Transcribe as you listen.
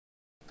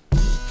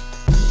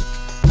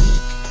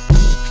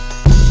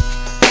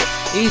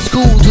It's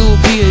cool to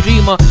be a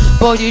dreamer,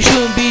 but you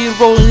shouldn't be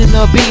rolling in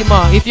a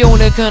Beamer if you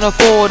only can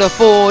afford a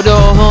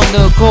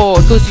Honda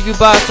Accord. Cause if you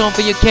buy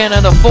something you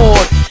cannot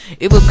afford,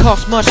 it will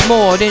cost much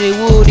more than it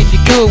would if you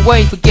could.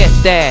 Wait, forget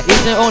that.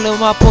 It's not only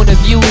my point of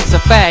view, it's a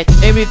fact.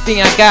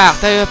 Everything I got,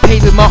 I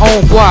paid with my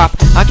own guap.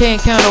 I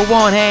can't count on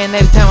one hand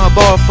every time I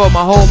borrow from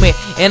my homie,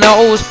 and I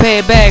always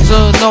pay back,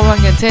 so no one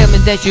can tell me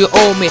that you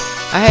owe me.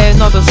 I had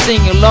nothing to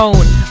sing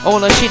alone, all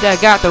the shit I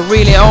got to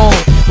really own.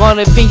 One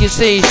of the things you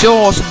say is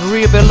yours,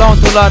 really belong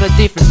to a lot of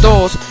different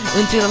stores,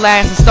 until the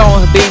last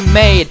installment has been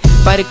made.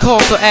 By the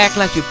cost to act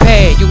like you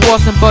paid. You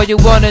wasn't, but you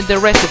wanted the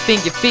rest to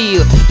think you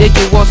feel that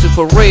you wasn't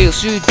for real.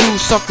 So you do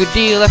sucker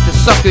deal after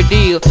sucker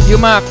deal. You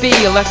might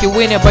feel like you're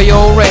winning, but you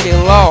already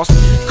lost,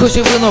 cause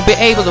you will not be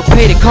able to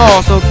pay the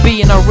cost of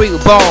being a real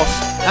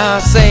boss.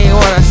 I say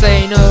what I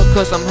say, no,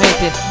 cause I'm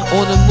hating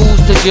all the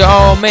moves that you're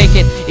all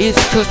making.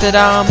 It's cause that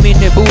I'm in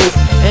the booth,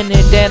 and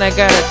then I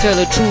gotta tell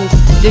the truth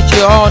that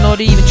you all not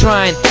even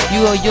trying.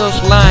 You are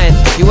just lying.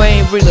 You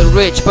ain't really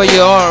rich, but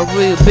you are a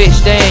real bitch.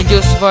 That ain't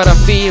just what I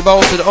feel, but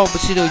also the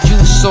opposite of you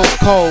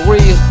so-called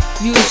real.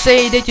 You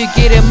say that you're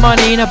getting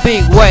money in a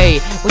big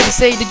way. When you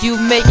say that you're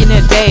making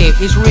a day,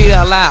 it's really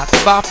a lot.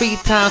 About 3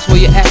 times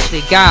what you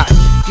actually got.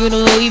 You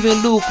don't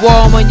even look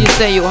warm when you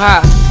say you're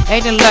hot.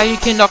 Acting like you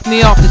can knock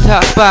me off the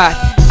top spot.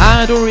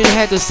 I don't really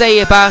have to say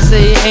it, but I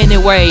say it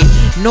anyway.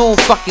 No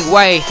fucking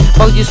way.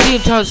 But you still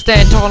try to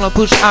stand tall and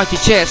push out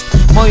your chest,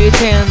 while you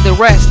telling the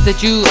rest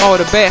that you are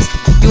the best.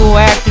 You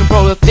acting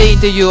probably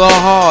think that you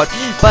are hard,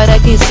 but I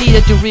can see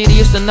that you really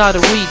just another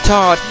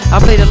retard. I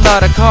played a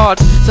lot of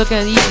cards, so I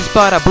can easily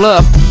spot a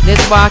bluff.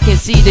 That's why I can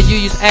see that you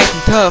just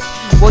acting tough.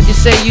 What you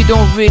say you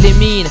don't really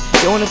mean.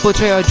 You only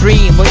portray a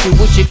dream, but you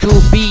wish you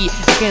could be.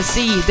 I can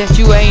see that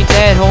you ain't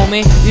that,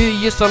 homie. You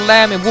just a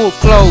lamb in wolf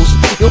clothes.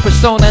 Your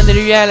persona and the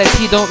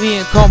reality don't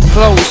even come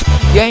close.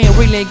 You ain't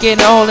really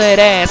getting all that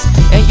ass,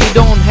 and you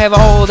don't have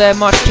all that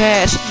much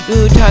cash.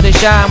 You try to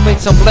shine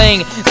with some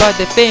bling, but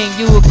the thing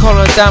you would call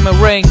a diamond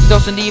ring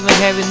doesn't even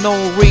have no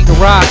ring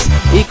rocks,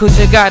 because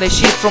you got a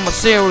shit from a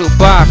cereal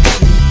box.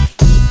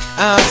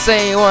 I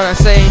say what I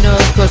say, no,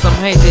 cause I'm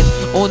hating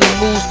all the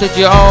moves that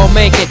you're all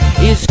making.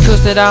 It's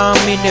cause that I'm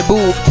in the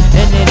booth,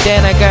 and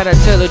then I gotta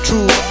tell the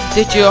truth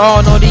that you're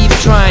all not even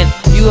trying.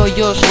 You are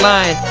just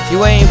lying.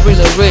 You ain't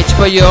really rich,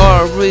 but you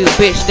are a real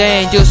bitch.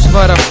 That ain't just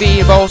what I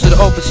feel, but also the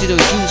opposite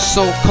of you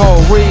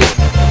so-called real.